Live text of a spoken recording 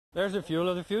There's a fuel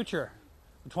of the future.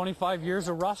 25 years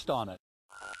of rust on it.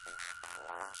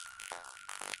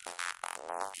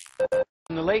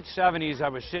 In the late 70s, I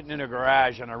was sitting in a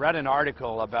garage and I read an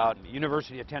article about a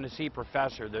University of Tennessee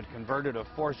professor that converted a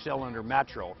 4-cylinder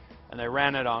Metro and they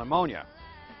ran it on ammonia.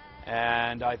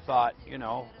 And I thought, you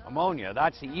know, ammonia,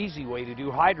 that's the easy way to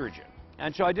do hydrogen.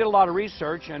 And so I did a lot of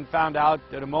research and found out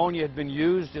that ammonia had been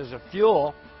used as a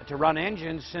fuel to run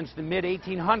engines since the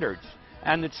mid-1800s,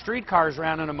 and that streetcars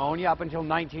ran on ammonia up until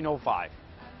 1905.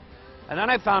 And then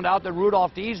I found out that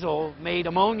Rudolf Diesel made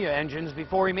ammonia engines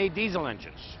before he made diesel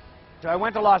engines. So I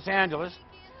went to Los Angeles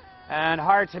and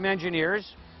hired some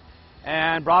engineers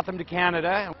and brought them to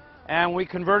Canada, and we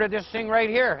converted this thing right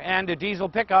here and a diesel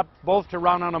pickup, both to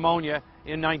run on ammonia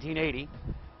in 1980.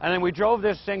 And then we drove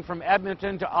this thing from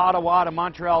Edmonton to Ottawa to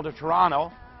Montreal to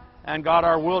Toronto and got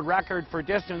our world record for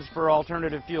distance for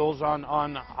alternative fuels on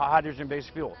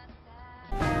hydrogen-based fuel.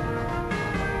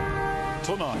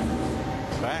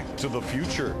 Tonight, back to the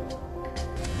future.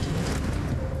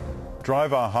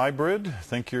 Drive a hybrid?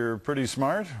 Think you're pretty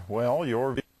smart? Well,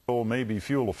 your vehicle may be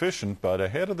fuel efficient, but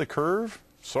ahead of the curve?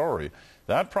 Sorry.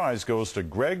 That prize goes to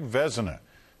Greg Vezina.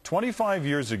 25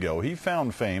 years ago, he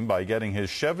found fame by getting his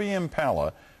Chevy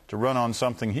Impala to run on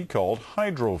something he called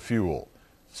hydrofuel.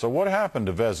 So what happened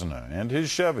to Vezina and his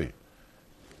Chevy?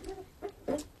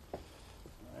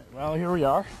 Well, here we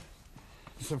are.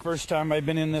 It's the first time I've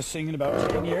been in this thing in about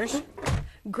 10 years.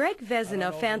 Greg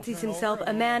Vezina fancies himself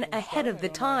a man ahead of the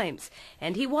times,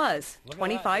 and he was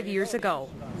 25 years ago.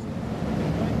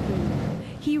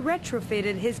 He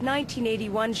retrofitted his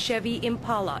 1981 Chevy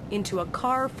Impala into a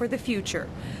car for the future,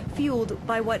 fueled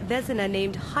by what Vezina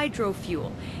named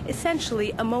hydrofuel,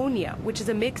 essentially ammonia, which is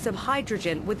a mix of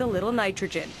hydrogen with a little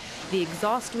nitrogen. The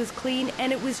exhaust was clean,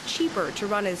 and it was cheaper to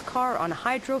run his car on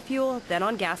hydrofuel than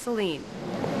on gasoline.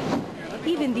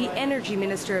 Even the energy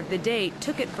minister of the day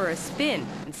took it for a spin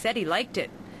and said he liked it.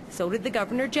 So did the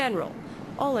Governor General.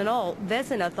 All in all,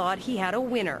 Vezina thought he had a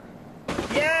winner.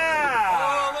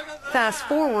 Yeah! Fast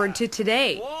forward to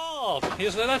today. Whoa!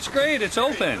 That's great, it's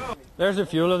open. There's a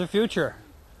fuel of the future.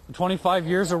 25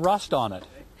 years of rust on it.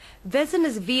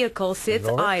 Vezina's vehicle sits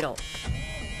idle.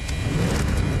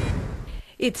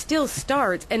 It still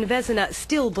starts, and Vezina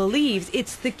still believes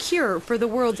it's the cure for the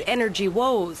world's energy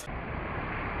woes.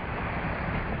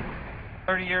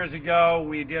 30 years ago,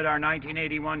 we did our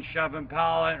 1981 Chevy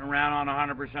Impala and ran on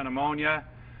 100% ammonia.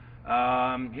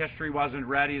 History wasn't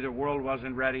ready, the world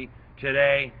wasn't ready.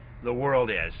 Today, the world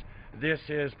is. This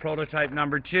is prototype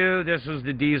number 2. This is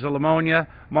the diesel ammonia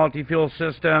multi-fuel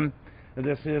system.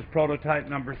 This is prototype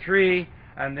number 3,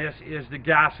 and this is the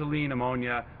gasoline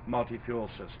ammonia multi-fuel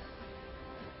system.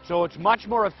 So it's much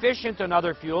more efficient than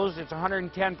other fuels. It's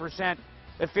 110%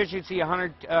 efficiency,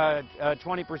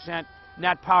 120%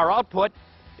 net power output.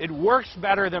 It works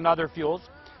better than other fuels.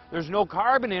 There's no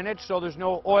carbon in it, so there's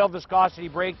no oil viscosity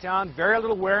breakdown, very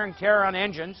little wear and tear on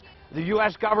engines. The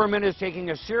U.S. government is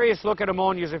taking a serious look at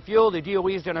ammonia as a fuel. The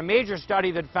DOE's done a major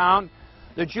study that found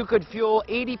that you could fuel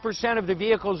 80% of the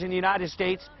vehicles in the United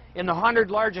States in the 100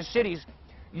 largest cities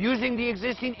using the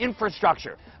existing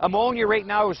infrastructure. Ammonia right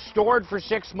now is stored for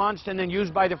 6 months and then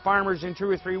used by the farmers in 2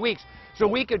 or 3 weeks. So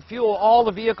we could fuel all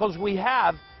the vehicles we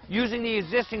have using the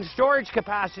existing storage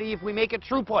capacity if we make it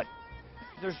throughput.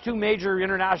 There's 2 major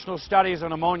international studies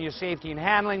on ammonia safety and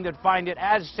handling that find it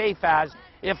as safe as,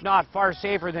 if not far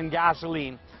safer than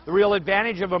gasoline. The real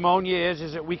advantage of ammonia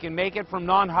is that we can make it from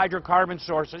non-hydrocarbon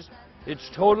sources. It's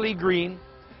totally green.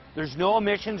 There's no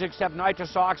emissions except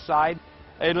nitrous oxide.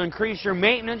 It'll increase your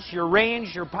maintenance, your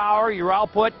range, your power, your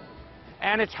output,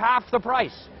 and it's half the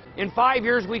price. In 5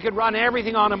 years, we could run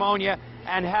everything on ammonia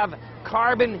and have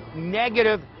carbon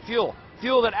negative fuel.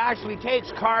 Fuel that actually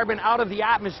takes carbon out of the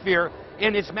atmosphere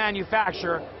in its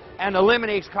manufacture and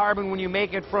eliminates carbon when you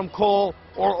make it from coal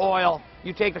or oil.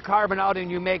 You take the carbon out and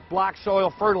you make black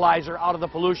soil fertilizer out of the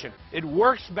pollution. It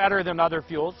works better than other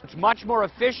fuels. It's much more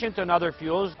efficient than other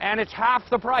fuels, and it's half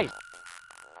the price.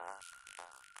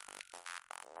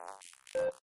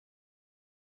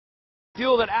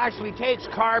 Fuel that actually takes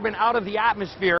carbon out of the atmosphere